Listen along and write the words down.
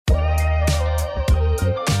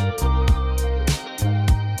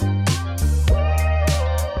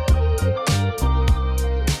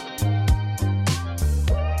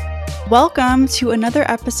Welcome to another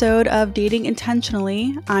episode of Dating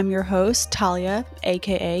Intentionally. I'm your host, Talia,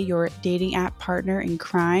 aka your dating app partner in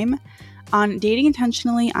crime. On Dating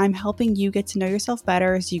Intentionally, I'm helping you get to know yourself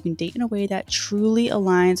better so you can date in a way that truly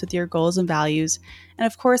aligns with your goals and values, and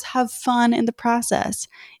of course, have fun in the process.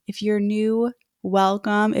 If you're new,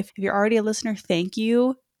 welcome. If you're already a listener, thank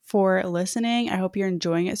you for listening. I hope you're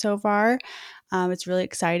enjoying it so far. It's really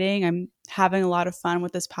exciting. I'm having a lot of fun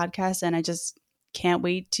with this podcast, and I just can't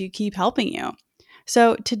wait to keep helping you.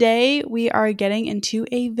 So today we are getting into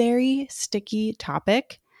a very sticky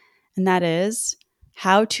topic, and that is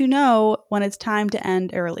how to know when it's time to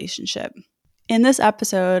end a relationship. In this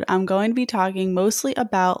episode, I'm going to be talking mostly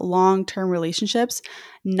about long-term relationships,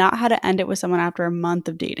 not how to end it with someone after a month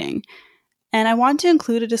of dating. And I want to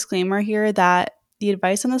include a disclaimer here that the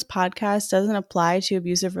advice on this podcast doesn't apply to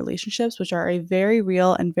abusive relationships, which are a very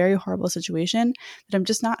real and very horrible situation that I'm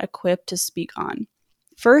just not equipped to speak on.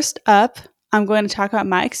 First up, I'm going to talk about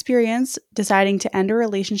my experience deciding to end a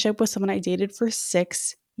relationship with someone I dated for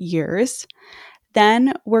 6 years.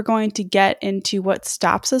 Then we're going to get into what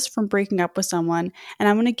stops us from breaking up with someone, and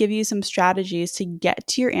I'm going to give you some strategies to get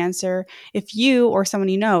to your answer if you or someone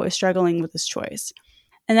you know is struggling with this choice.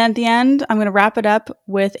 And then at the end, I'm going to wrap it up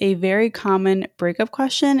with a very common breakup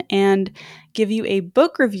question and give you a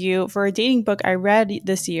book review for a dating book I read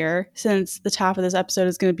this year, since the top of this episode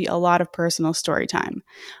is going to be a lot of personal story time.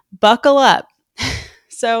 Buckle up.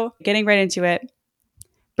 So, getting right into it.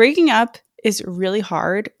 Breaking up is really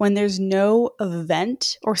hard when there's no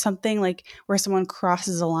event or something like where someone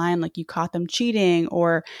crosses a line, like you caught them cheating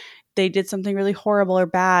or they did something really horrible or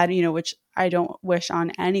bad, which I don't wish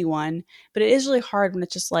on anyone. But it is really hard when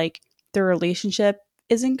it's just like the relationship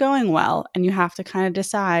isn't going well and you have to kind of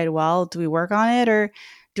decide, well, do we work on it or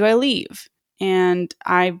do I leave? And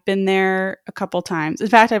I've been there a couple times. In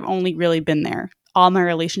fact, I've only really been there. All my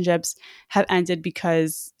relationships have ended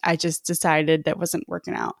because I just decided that wasn't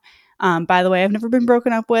working out. By the way, I've never been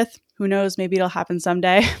broken up with. Who knows? Maybe it'll happen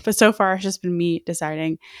someday. But so far, it's just been me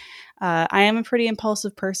deciding. I am a pretty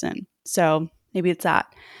impulsive person, so maybe it's that.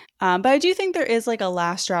 But I do think there is like a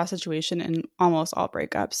last straw situation in almost all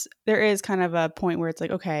breakups. There is kind of a point where it's like,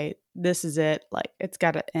 okay, this is it. Like, it's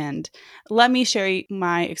got to end. Let me share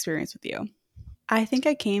my experience with you. I think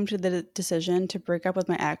I came to the decision to break up with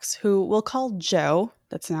my ex, who we'll call Joe,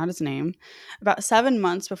 that's not his name, about 7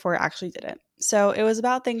 months before I actually did it. So it was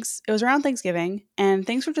around Thanksgiving, and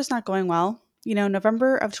things were just not going well.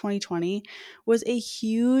 November of 2020 was a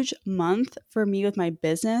huge month for me with my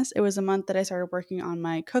business. It was a month that I started working on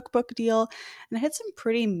my cookbook deal, and I had some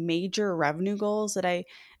pretty major revenue goals and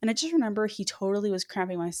I just remember he totally was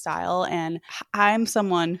cramping my style. And I'm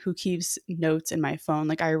someone who keeps notes in my phone.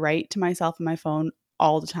 Like, I write to myself in my phone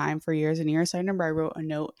all the time for years and years. So I remember I wrote a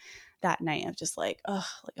note that night of just like, oh,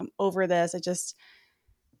 like I'm over this. I just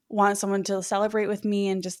want someone to celebrate with me.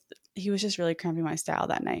 And he was just really cramping my style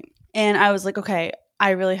that night. And I was like, okay,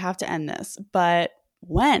 I really have to end this. But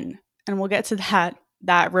when? And we'll get to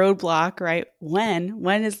that roadblock, right?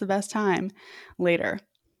 When is the best time? Later.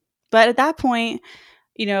 But at that point,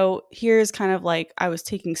 here's kind of like I was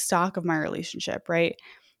taking stock of my relationship, right?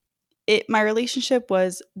 My relationship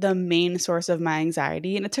was the main source of my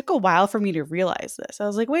anxiety, and it took a while for me to realize this. I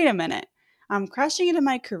was like, wait a minute, I'm crushing into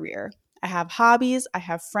my career. I have hobbies, I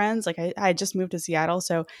have friends. Like I just moved to Seattle,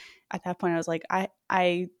 so at that point I was like,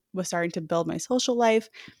 I was starting to build my social life.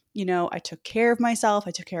 I took care of myself,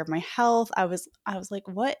 I took care of my health. I was like,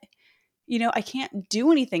 what? I can't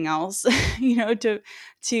do anything else,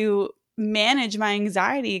 to manage my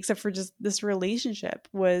anxiety except for just this relationship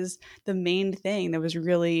was the main thing that was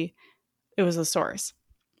really, it was the source.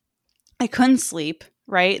 I couldn't sleep,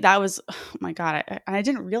 right? That was, oh my God. I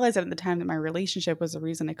didn't realize that at the time that my relationship was the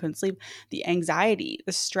reason I couldn't sleep. The anxiety,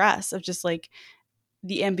 the stress of just like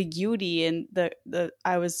the ambiguity and the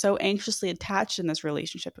I was so anxiously attached in this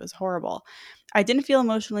relationship. It was horrible. I didn't feel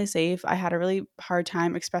emotionally safe. I had a really hard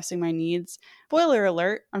time expressing my needs. Spoiler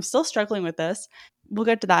alert, I'm still struggling with this. We'll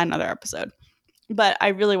get to that in another episode. But I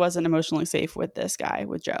really wasn't emotionally safe with this guy,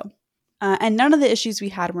 with Joe. And none of the issues we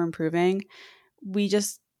had were improving. We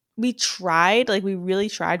tried, like we really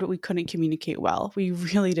tried, but we couldn't communicate well. We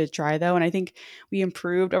really did try though. And I think we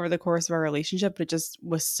improved over the course of our relationship, but it just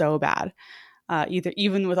was so bad.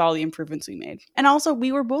 Even with all the improvements we made. And also,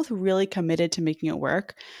 we were both really committed to making it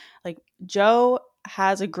work. Like, Joe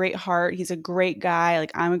has a great heart. He's a great guy.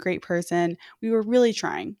 Like, I'm a great person. We were really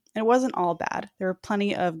trying. And it wasn't all bad. There were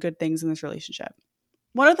plenty of good things in this relationship.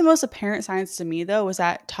 One of the most apparent signs to me, though, was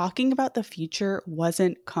that talking about the future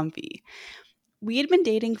wasn't comfy. We had been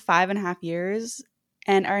dating 5.5 years.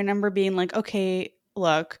 And I remember being like, okay,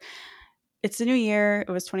 look, it's the new year.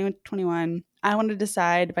 It was 2021. I want to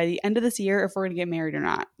decide by the end of this year if we're going to get married or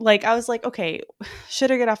not. Like, I was like, okay,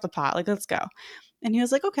 should I get off the pot? Like, let's go. And he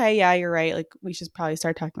was like, okay, yeah, you're right. Like, we should probably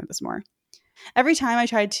start talking about this more. Every time I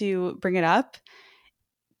tried to bring it up,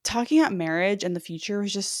 talking about marriage and the future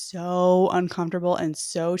was just so uncomfortable and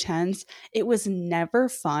so tense. It was never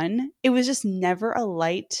fun. It was just never a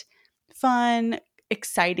light, fun,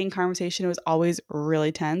 exciting conversation. It was always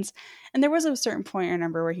really tense. And there was a certain point I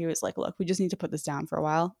remember where he was like, look, we just need to put this down for a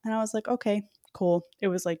while. And I was like, okay, cool. It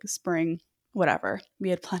was like spring, whatever. We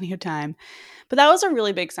had plenty of time. But that was a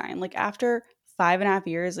really big sign. Like after 5.5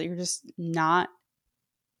 years that you're just not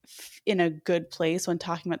in a good place when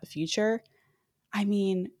talking about the future. I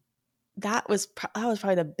mean, that was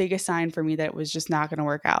probably the biggest sign for me that it was just not going to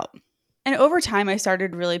work out. And over time, I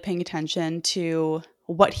started really paying attention to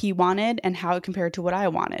what he wanted and how it compared to what I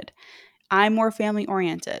wanted. I'm more family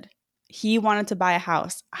oriented. He wanted to buy a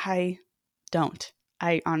house. I don't.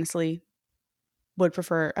 I honestly would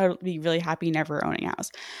prefer, I would be really happy never owning a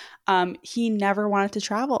house. He never wanted to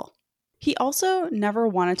travel. He also never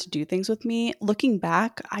wanted to do things with me. Looking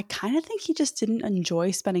back, I kind of think he just didn't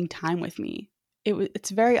enjoy spending time with me. It's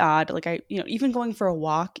very odd. Like even going for a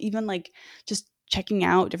walk, even like just checking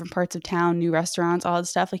out different parts of town, new restaurants, all that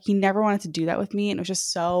stuff. Like he never wanted to do that with me. And it was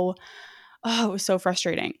just it was so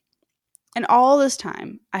frustrating. And all this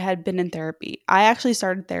time I had been in therapy. I actually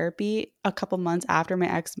started therapy a couple months after my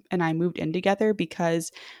ex and I moved in together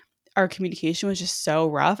because our communication was just so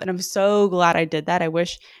rough. And I'm so glad I did that. I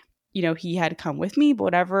wish, he had come with me, but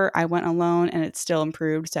whatever, I went alone and it still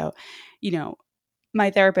improved. So, my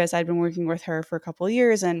therapist, I'd been working with her for a couple of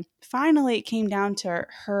years, and finally it came down to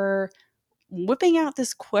her whipping out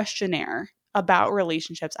this questionnaire about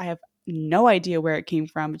relationships. I have no idea where it came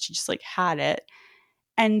from, but she just like had it.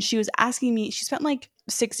 And she was asking me, she spent like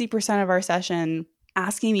 60% of our session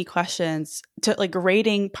asking me questions to like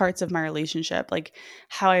rating parts of my relationship, like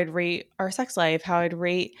how I'd rate our sex life, how I'd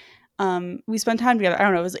rate we spent time together. I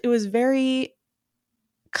don't know. It was very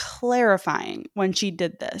clarifying when she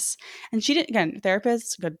did this. And she didn't, again,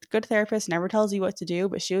 good therapist never tells you what to do,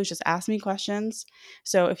 but she was just asking me questions.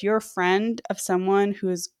 So if you're a friend of someone who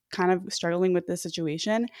is kind of struggling with this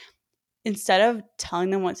situation, instead of telling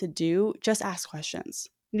them what to do, just ask questions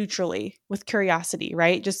neutrally with curiosity,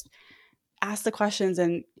 right? Just ask the questions.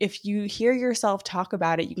 And if you hear yourself talk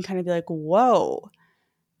about it, you can kind of be like, whoa,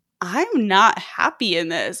 I'm not happy in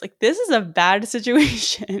this. Like, this is a bad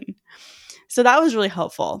situation. So that was really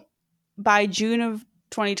helpful. By June of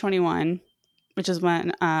 2021, which is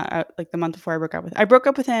when, like the month before I broke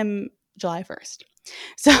up with him July 1st.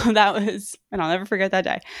 So that was, and I'll never forget that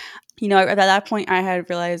day. At that point, I had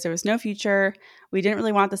realized there was no future. We didn't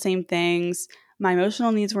really want the same things. My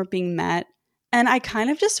emotional needs weren't being met. And I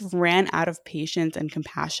kind of just ran out of patience and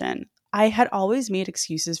compassion. I had always made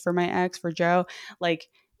excuses for my ex, for Joe, like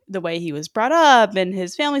the way he was brought up and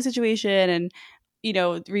his family situation and,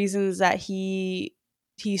 reasons that he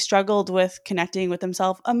struggled with connecting with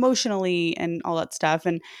himself emotionally and all that stuff.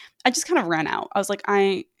 And I just kind of ran out. I was like,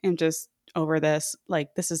 I am just over this.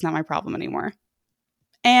 Like, this is not my problem anymore.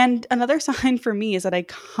 And another sign for me is that I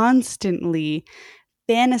constantly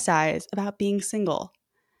fantasize about being single.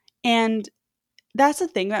 And that's the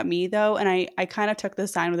thing about me, though. And I kind of took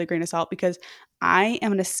this sign with a grain of salt because I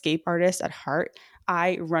am an escape artist at heart.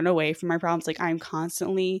 I run away from my problems. Like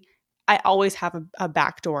I always have a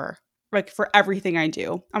back door, like for everything I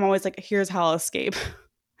do. I'm always like, here's how I'll escape.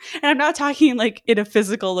 And I'm not talking like in a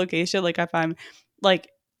physical location, like if I'm like,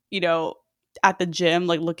 at the gym,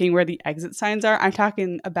 like looking where the exit signs are. I'm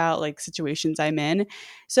talking about like situations I'm in.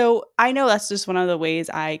 So I know that's just one of the ways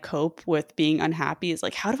I cope with being unhappy is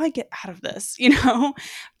like, how do I get out of this?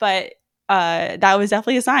 But that was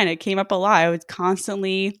definitely a sign. It came up a lot. I would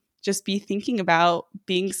constantly just be thinking about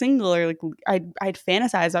being single or like I'd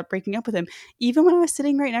fantasize about breaking up with him, even when I was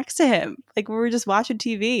sitting right next to him. Like we were just watching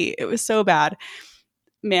TV. It was so bad.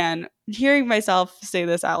 Man, hearing myself say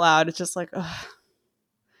this out loud, it's just like, ugh.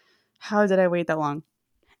 How did I wait that long?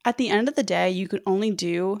 At the end of the day, you could only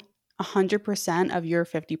do 100% of your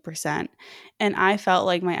 50%. And I felt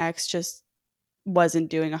like my ex just wasn't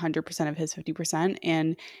doing 100% of his 50%.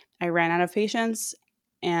 And I ran out of patience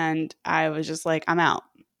and I was just like, I'm out.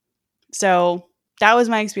 So that was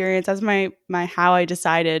my experience. That's my how I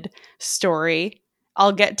decided story.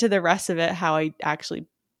 I'll get to the rest of it, how I actually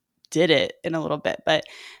did it in a little bit. But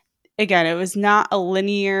again, it's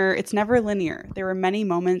never linear. There were many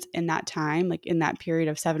moments in that time, like in that period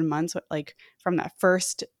of 7 months, like from that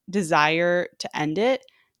first desire to end it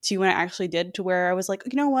to when I actually did, to where I was like,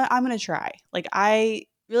 you know what, I'm going to try. Like I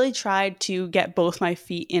really tried to get both my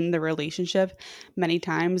feet in the relationship many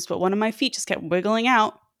times, but one of my feet just kept wiggling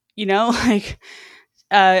out, like,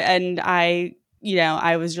 and I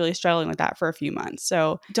was really struggling with that for a few months.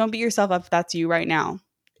 So don't beat yourself up if that's you right now.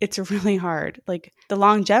 It's really hard, like the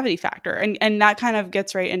longevity factor. And that kind of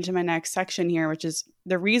gets right into my next section here, which is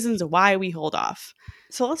the reasons why we hold off.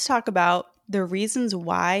 So let's talk about the reasons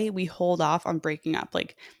why we hold off on breaking up.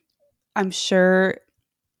 Like, I'm sure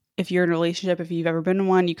if you're in a relationship, if you've ever been in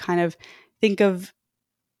one, you kind of think of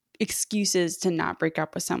excuses to not break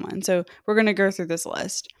up with someone. So we're going to go through this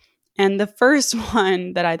list. And the first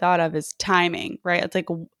one that I thought of is timing, right? It's like,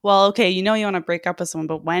 well, okay, you want to break up with someone,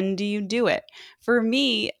 but when do you do it? For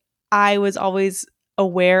me, I was always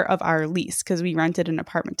aware of our lease because we rented an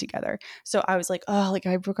apartment together. So I was like, oh, like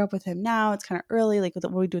I broke up with him now. It's kind of early. Like, what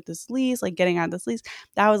do we do with this lease? Like getting out of this lease.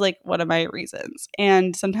 That was like one of my reasons.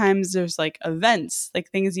 And sometimes there's like events, like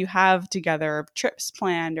things you have together, trips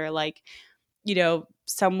planned, or like,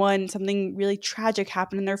 something really tragic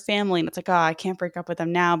happened in their family. And it's like, oh, I can't break up with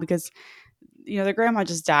them now because, their grandma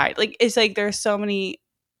just died. Like, it's like there's so many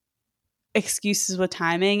excuses with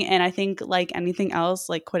timing. And I think like anything else,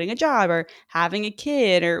 like quitting a job or having a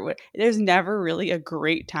kid there's never really a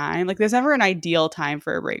great time. Like, there's never an ideal time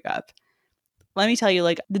for a breakup. Let me tell you,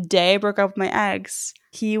 like the day I broke up with my ex,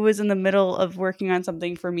 he was in the middle of working on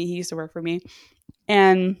something for me. He used to work for me.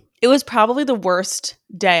 And it was probably the worst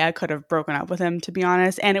day I could have broken up with him, to be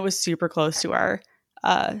honest. And it was super close to our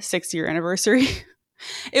 6-year anniversary.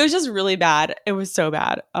 It was just really bad. It was so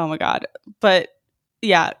bad. Oh my God. But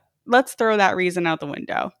yeah, let's throw that reason out the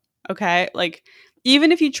window. Okay. Like,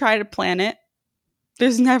 even if you try to plan it,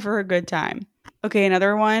 there's never a good time. Okay.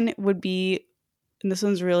 Another one would be, and this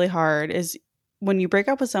one's really hard, is when you break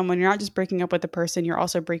up with someone, you're not just breaking up with the person, you're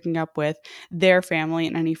also breaking up with their family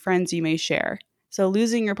and any friends you may share. So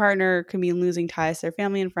losing your partner can mean losing ties to their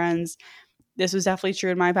family and friends. This was definitely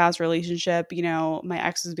true in my past relationship. My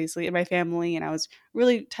ex was basically in my family and I was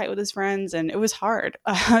really tight with his friends and it was hard.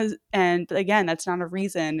 And again, that's not a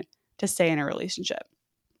reason to stay in a relationship.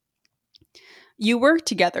 You work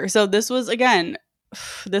together. So this was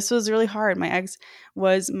really hard. My ex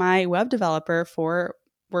was my web developer for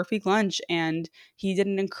Workweek Lunch and he did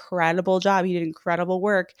an incredible job. He did incredible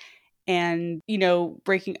work. And,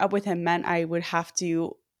 breaking up with him meant I would have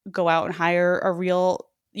to go out and hire a real,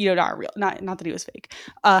 not that he was fake,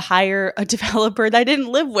 hire a developer that I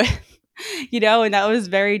didn't live with, and that was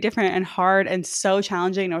very different and hard and so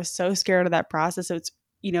challenging. I was so scared of that process. So it's,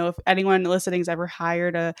 if anyone listening has ever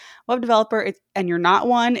hired a web developer and you're not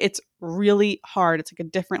one, it's really hard. It's like a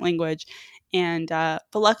different language. And, but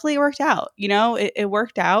luckily it worked out, it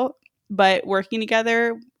worked out, but working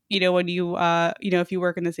together, when you, if you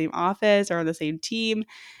work in the same office or on the same team,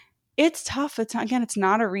 it's tough. It's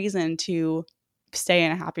not a reason to stay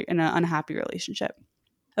in an unhappy relationship.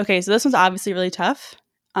 Okay. So this one's obviously really tough.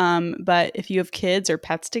 But if you have kids or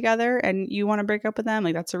pets together and you want to break up with them,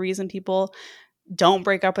 like that's a reason people don't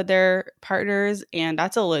break up with their partners. And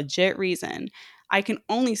that's a legit reason. I can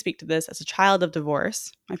only speak to this as a child of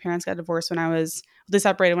divorce. My parents got divorced they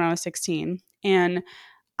separated when I was 16. And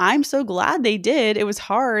I'm so glad they did. It was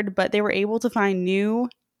hard, but they were able to find new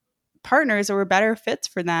partners that were better fits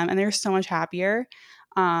for them. And they're so much happier.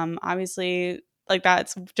 Obviously, like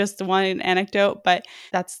that's just one anecdote, but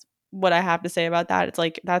that's what I have to say about that. It's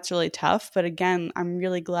like, that's really tough. But again, I'm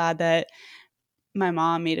really glad that my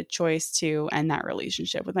mom made a choice to end that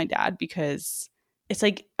relationship with my dad because it's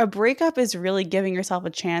like a breakup is really giving yourself a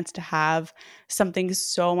chance to have something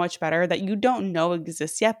so much better that you don't know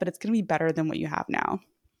exists yet, but it's going to be better than what you have now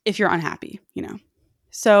if you're unhappy,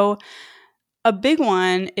 So a big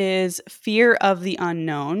one is fear of the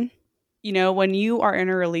unknown. When you are in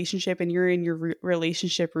a relationship and you're in your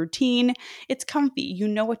relationship routine, it's comfy. You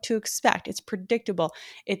know what to expect. It's predictable.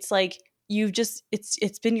 It's like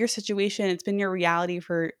it's been your situation. It's been your reality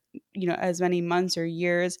for, as many months or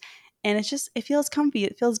years. And it feels comfy.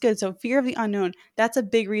 It feels good. So fear of the unknown, that's a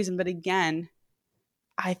big reason. But again,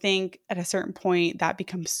 I think at a certain point that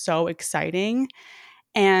becomes so exciting.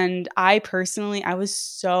 And I was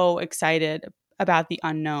so excited about the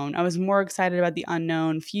unknown. I was more excited about the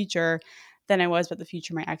unknown future than I was about the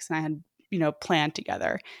future my ex and I had, planned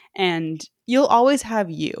together. And you'll always have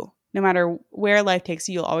you. No matter where life takes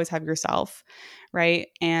you, you'll always have yourself, right?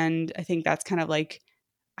 And I think that's kind of like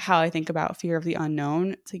how I think about fear of the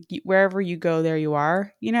unknown. It's like wherever you go, there you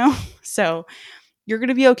are, So you're going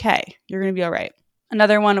to be okay. You're going to be all right.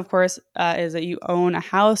 Another one, of course, is that you own a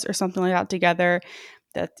house or something like that together.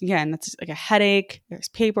 That's like a headache. There's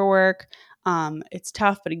paperwork. It's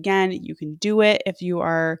tough, but again, you can do it if you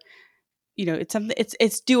are it's something,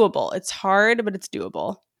 it's doable. It's hard, but it's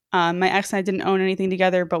doable. My ex and I didn't own anything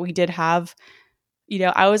together, but we did have,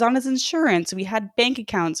 I was on his insurance. We had bank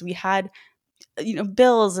accounts. We had,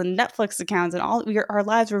 bills and Netflix accounts and our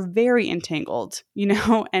lives were very entangled,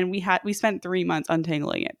 and we spent 3 months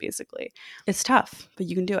untangling it basically. It's tough, but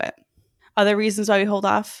you can do it. Other reasons why we hold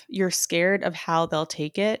off, you're scared of how they'll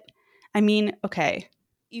take it. I mean, okay,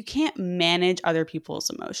 you can't manage other people's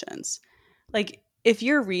emotions. Like, if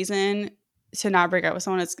your reason to not break up with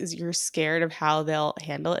someone is you're scared of how they'll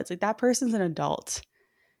handle it, it's like that person's an adult.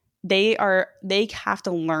 They have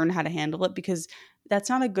to learn how to handle it, because that's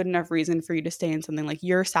not a good enough reason for you to stay in something. Like,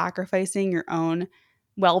 you're sacrificing your own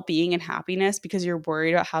well-being and happiness because you're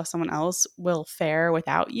worried about how someone else will fare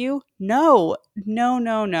without you. No.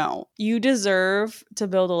 You deserve to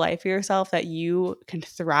build a life for yourself that you can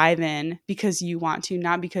thrive in because you want to,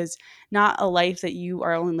 not a life that you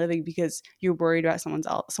are only living because you're worried about someone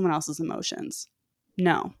else's emotions.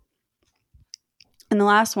 No. And the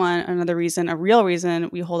last one, another reason, a real reason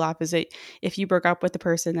we hold off, is that if you broke up with the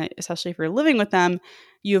person, that, especially if you're living with them,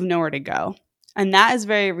 you have nowhere to go. And that is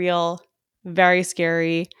very real, very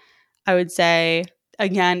scary. I would say,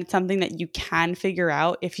 again, it's something that you can figure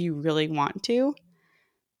out if you really want to.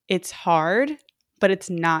 It's hard, but it's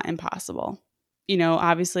not impossible.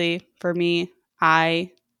 Obviously for me, my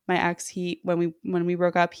ex, when we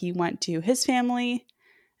broke up, he went to his family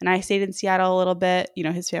and I stayed in Seattle a little bit.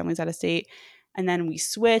 His family's out of state. And then we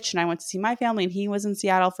switched and I went to see my family and he was in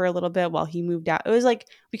Seattle for a little bit while he moved out. It was like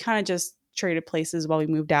we kind of just traded places while we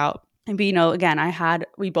moved out. And again,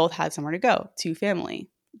 we both had somewhere to go, to family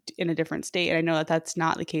in a different state. And I know that that's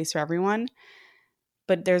not the case for everyone,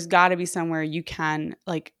 but there's got to be somewhere you can,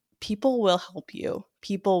 like, people will help you.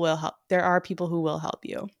 People will help. There are people who will help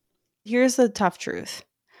you. Here's the tough truth.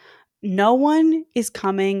 No one is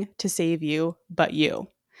coming to save you but you.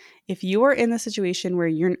 If you are in the situation where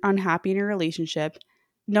you're unhappy in your relationship,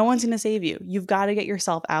 no one's going to save you. You've got to get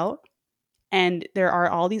yourself out. And there are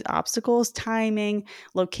all these obstacles, timing,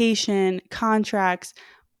 location, contracts,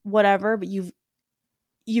 whatever, but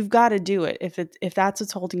you've got to do it. If that's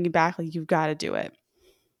what's holding you back, like, you've got to do it.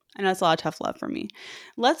 I know it's a lot of tough love for me.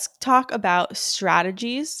 Let's talk about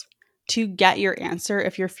strategies to get your answer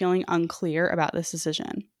if you're feeling unclear about this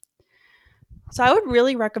decision. So I would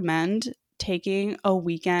really recommend taking a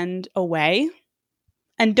weekend away,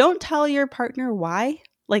 and don't tell your partner why.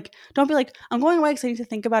 Like, don't be like, I'm going away because I need to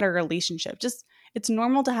think about our relationship. Just, it's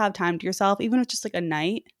normal to have time to yourself, even if it's just like a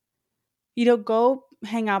night. Go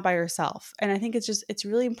hang out by yourself. And I think it's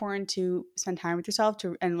really important to spend time with yourself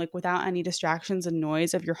and like without any distractions and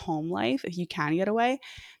noise of your home life, if you can get away,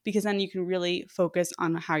 because then you can really focus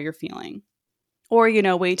on how you're feeling. Or,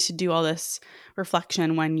 wait to do all this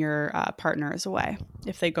reflection when your partner is away,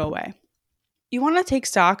 if they go away. You want to take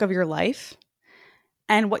stock of your life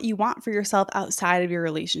and what you want for yourself outside of your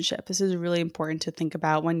relationship. This is really important to think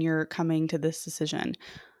about when you're coming to this decision.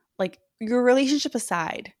 Like, your relationship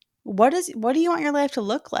aside, what do you want your life to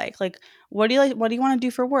look like? Like, what do you want to do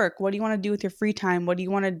for work? What do you want to do with your free time? What do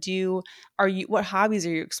you want to do? What hobbies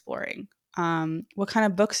are you exploring? What kind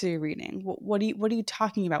of books are you reading? What are you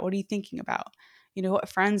talking about? What are you thinking about? What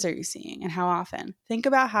friends are you seeing and how often? Think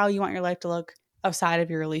about how you want your life to look outside of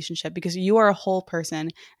your relationship, because you are a whole person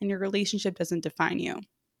and your relationship doesn't define you.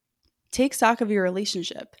 Take stock of your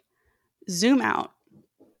relationship. Zoom out.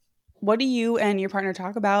 What do you and your partner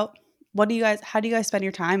talk about? How do you guys spend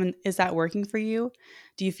your time? And is that working for you?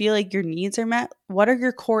 Do you feel like your needs are met? What are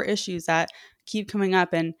your core issues that keep coming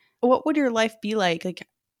up? And what would your life be like? Like,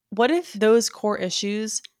 what if those core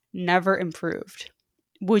issues never improved?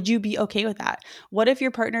 Would you be okay with that? What if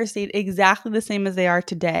your partner stayed exactly the same as they are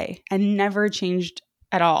today and never changed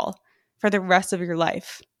at all for the rest of your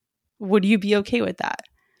life? Would you be okay with that?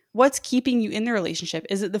 What's keeping you in the relationship?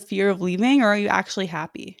 Is it the fear of leaving, or are you actually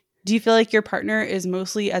happy? Do you feel like your partner is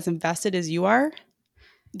mostly as invested as you are?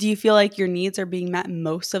 Do you feel like your needs are being met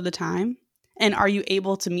most of the time? And are you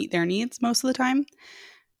able to meet their needs most of the time?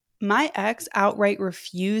 My ex outright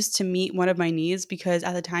refused to meet one of my needs because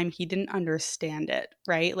at the time he didn't understand it,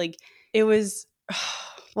 right? Like, it was,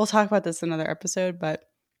 we'll talk about this in another episode, but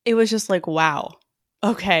it was just like, wow,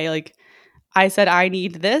 okay. Like, I said, I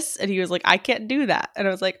need this. And he was like, I can't do that. And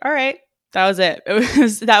I was like, all right, that was it.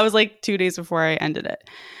 That was like 2 days before I ended it.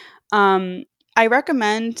 I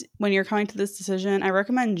recommend, when you're coming to this decision, I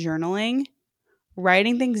recommend journaling,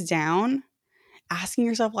 writing things down, asking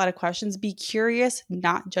yourself a lot of questions. Be curious,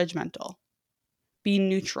 not judgmental. Be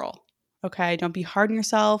neutral, okay? Don't be hard on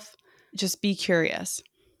yourself. Just be curious.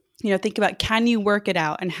 Think about, can you work it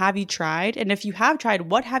out, and have you tried? And if you have tried,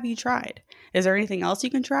 what have you tried? Is there anything else you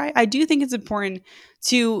can try? I do think it's important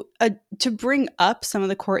to bring up some of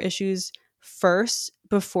the core issues first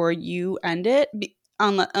before you end it,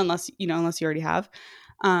 unless you already have,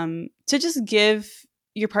 to just give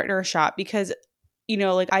your partner a shot, because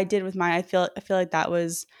like I did with mine, I feel like that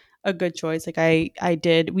was a good choice. Like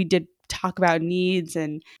we did talk about needs,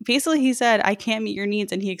 and basically he said, I can't meet your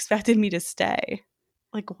needs, and he expected me to stay.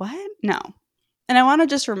 Like, what? No. And I want to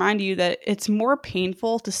just remind you that it's more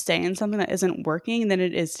painful to stay in something that isn't working than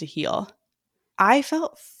it is to heal. I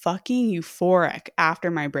felt fucking euphoric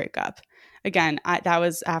after my breakup. Again, that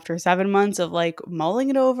was after 7 months of like mulling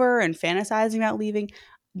it over and fantasizing about leaving.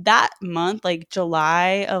 That month, like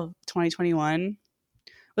July of 2021,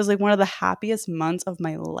 was like one of the happiest months of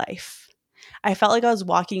my life. I felt like I was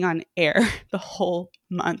walking on air the whole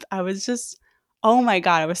month. I was just, oh my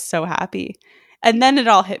God, I was so happy. And then it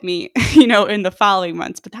all hit me, in the following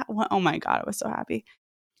months. But that one, oh my God, I was so happy.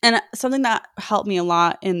 And something that helped me a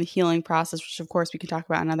lot in the healing process, which of course we can talk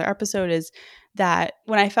about in another episode, is that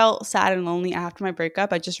when I felt sad and lonely after my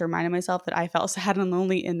breakup, I just reminded myself that I felt sad and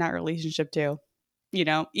lonely in that relationship too.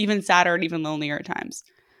 Even sadder and even lonelier at times.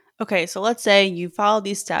 Okay, so let's say you followed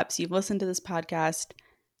these steps, you've listened to this podcast.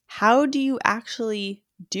 How do you actually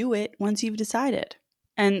do it once you've decided?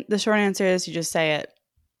 And the short answer is you just say it.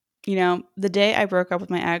 The day I broke up with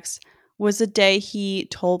my ex was the day he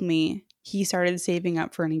told me he started saving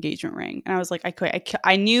up for an engagement ring. And I was like,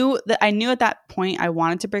 I knew at that point I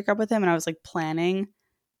wanted to break up with him, and I was like planning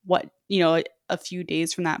a few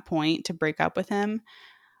days from that point to break up with him.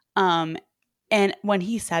 And when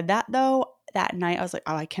he said that though, that night I was like,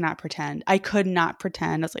 oh, I cannot pretend. I could not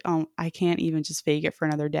pretend. I was like, oh, I can't even just fake it for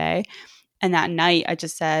another day. And that night I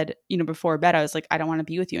just said, before bed, I was like, I don't want to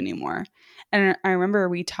be with you anymore. And I remember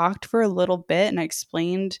we talked for a little bit and I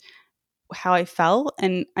explained how I felt.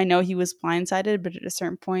 And I know he was blindsided, but at a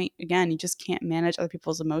certain point, again, you just can't manage other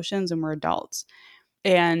people's emotions, and we're adults.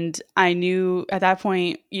 And I knew at that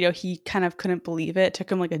point, he kind of couldn't believe it. It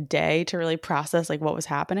took him like a day to really process like what was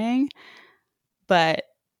happening. But,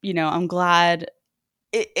 I'm glad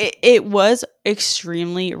it was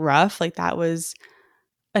extremely rough. Like that was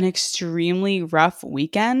an extremely rough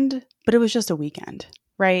weekend, but it was just a weekend,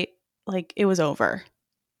 right? Like it was over.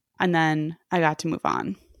 And then I got to move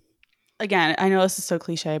on. Again, I know this is so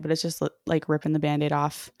cliche, but it's just like ripping the Band-Aid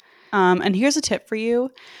off. And here's a tip for you.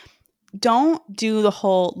 Don't do the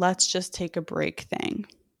whole let's just take a break thing.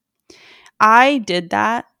 I did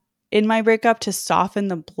that in my breakup to soften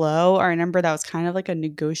the blow. I remember that was kind of like a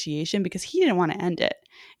negotiation because he didn't want to end it.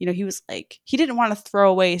 He was like, he didn't want to throw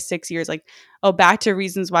away 6 years. Like, oh, back to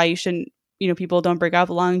reasons why you shouldn't, people don't break up.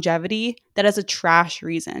 Longevity, that is a trash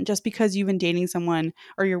reason. Just because you've been dating someone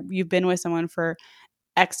or you've been with someone for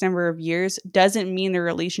X number of years doesn't mean the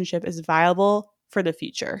relationship is viable for the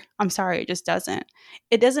future. I'm sorry, it just doesn't.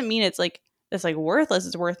 It doesn't mean it's like worthless,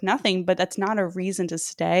 it's worth nothing, but that's not a reason to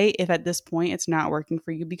stay if at this point it's not working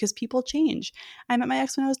for you, because people change. I met my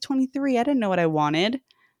ex when I was 23. I didn't know what I wanted.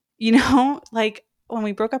 Like when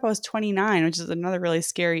we broke up, I was 29, which is another really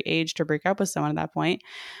scary age to break up with someone at that point.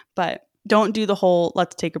 But don't do the whole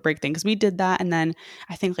let's take a break thing, because we did that. And then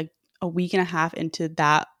I think like a week and a half into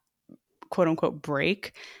that quote unquote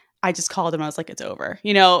break, I just called him. I was like, it's over.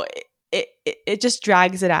 It just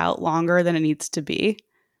drags it out longer than it needs to be.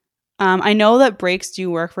 I know that breaks do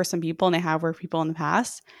work for some people, and they have worked for people in the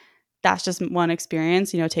past. That's just one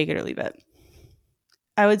experience, take it or leave it.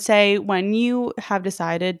 I would say when you have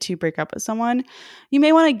decided to break up with someone, you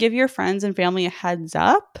may want to give your friends and family a heads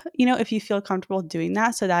up, if you feel comfortable doing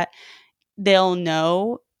that, so that they'll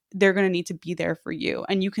know they're going to need to be there for you,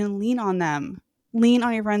 and you can lean on them. Lean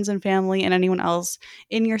on your friends and family and anyone else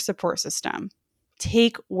in your support system.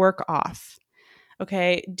 Take work off.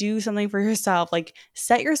 Okay, do something for yourself. Like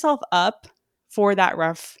set yourself up for that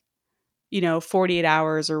rough, 48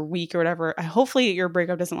 hours or week or whatever. Hopefully your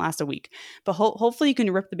breakup doesn't last a week, but hopefully you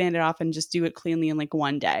can rip the Band-Aid off and just do it cleanly in like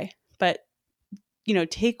one day. But,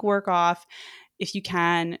 take work off if you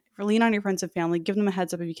can. Lean on your friends and family. Give them a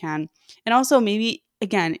heads up if you can. And also maybe,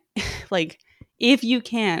 again, like if you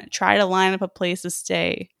can, try to line up a place to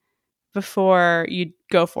stay before you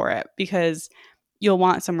go for it, because you'll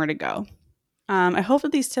want somewhere to go. I hope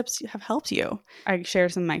that these tips have helped you. I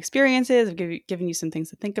shared some of my experiences. I've given you some things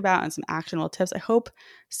to think about and some actionable tips. I hope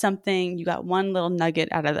you got one little nugget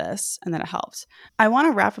out of this and that it helps. I want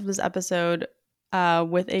to wrap up this episode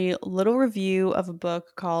with a little review of a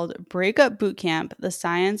book called Breakup Bootcamp: The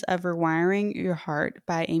Science of Rewiring Your Heart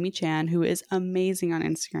by Amy Chan, who is amazing on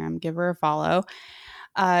Instagram. Give her a follow.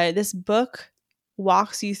 This book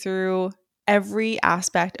walks you through every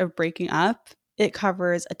aspect of breaking up It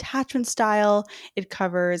covers attachment style. It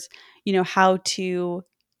covers, how to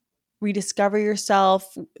rediscover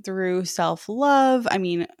yourself through self-love. I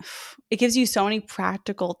mean, it gives you so many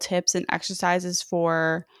practical tips and exercises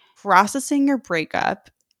for processing your breakup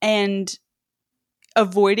and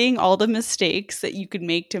avoiding all the mistakes that you could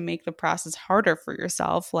make to make the process harder for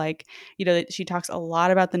yourself. Like, she talks a lot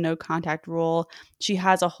about the no contact rule. She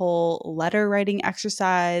has a whole letter writing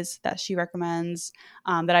exercise that she recommends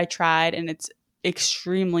that I tried, and it's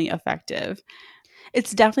extremely effective.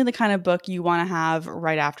 It's definitely the kind of book you want to have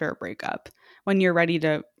right after a breakup when you're ready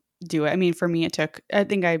to do it. I mean, for me, I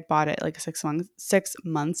think I bought it like 6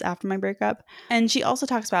 months after my breakup. And she also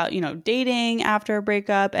talks about, dating after a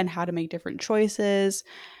breakup and how to make different choices.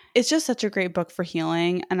 It's just such a great book for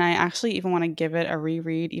healing. And I actually even want to give it a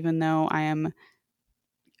reread, even though I am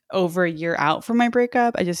over a year out from my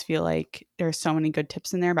breakup. I just feel like there's so many good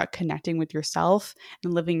tips in there about connecting with yourself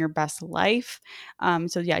and living your best life.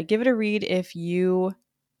 So yeah, give it a read if you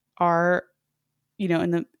are,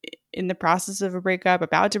 in the process of a breakup,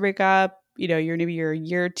 about to break up, you're a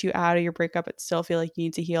year or two out of your breakup, but still feel like you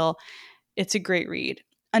need to heal. It's a great read.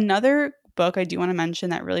 Another book I do want to mention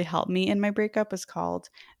that really helped me in my breakup is called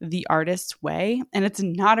The Artist's Way. And it's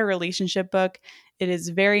not a relationship book. It is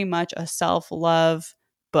very much a self-love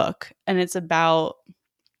book. And it's about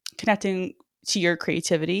connecting to your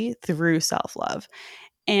creativity through self-love.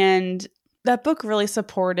 And that book really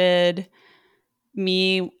supported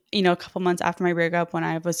me, a couple months after my breakup when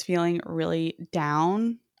I was feeling really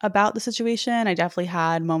down about the situation. I definitely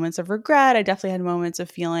had moments of regret. I definitely had moments of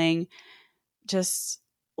feeling just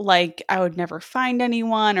like I would never find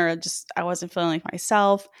anyone, or just I wasn't feeling like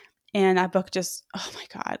myself. And that book just, oh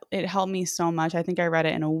my God, it helped me so much. I think I read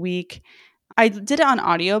it in a week. I did it on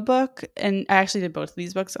audiobook, and I actually did both of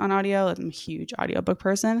these books on audio. I'm a huge audiobook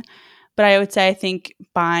person. But I would say I think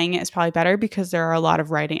buying it is probably better because there are a lot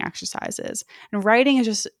of writing exercises. And writing is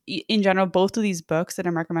just, in general, both of these books that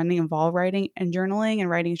I'm recommending involve writing and journaling. And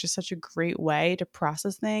writing is just such a great way to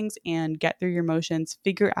process things and get through your emotions,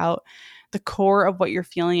 figure out the core of what you're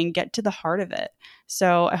feeling and get to the heart of it.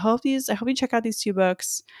 So I hope you check out these two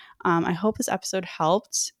books. I hope this episode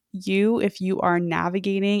helped you if you are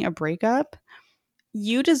navigating a breakup.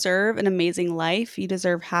 You deserve an amazing life. You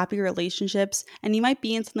deserve happy relationships. And you might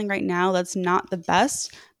be in something right now that's not the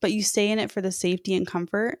best, but you stay in it for the safety and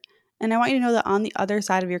comfort. And I want you to know that on the other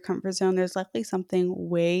side of your comfort zone, there's likely something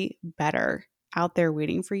way better out there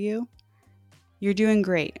waiting for you. You're doing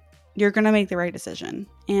great. You're going to make the right decision.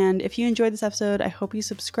 And if you enjoyed this episode, I hope you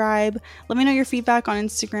subscribe. Let me know your feedback on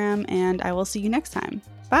Instagram, and I will see you next time.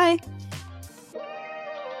 Bye.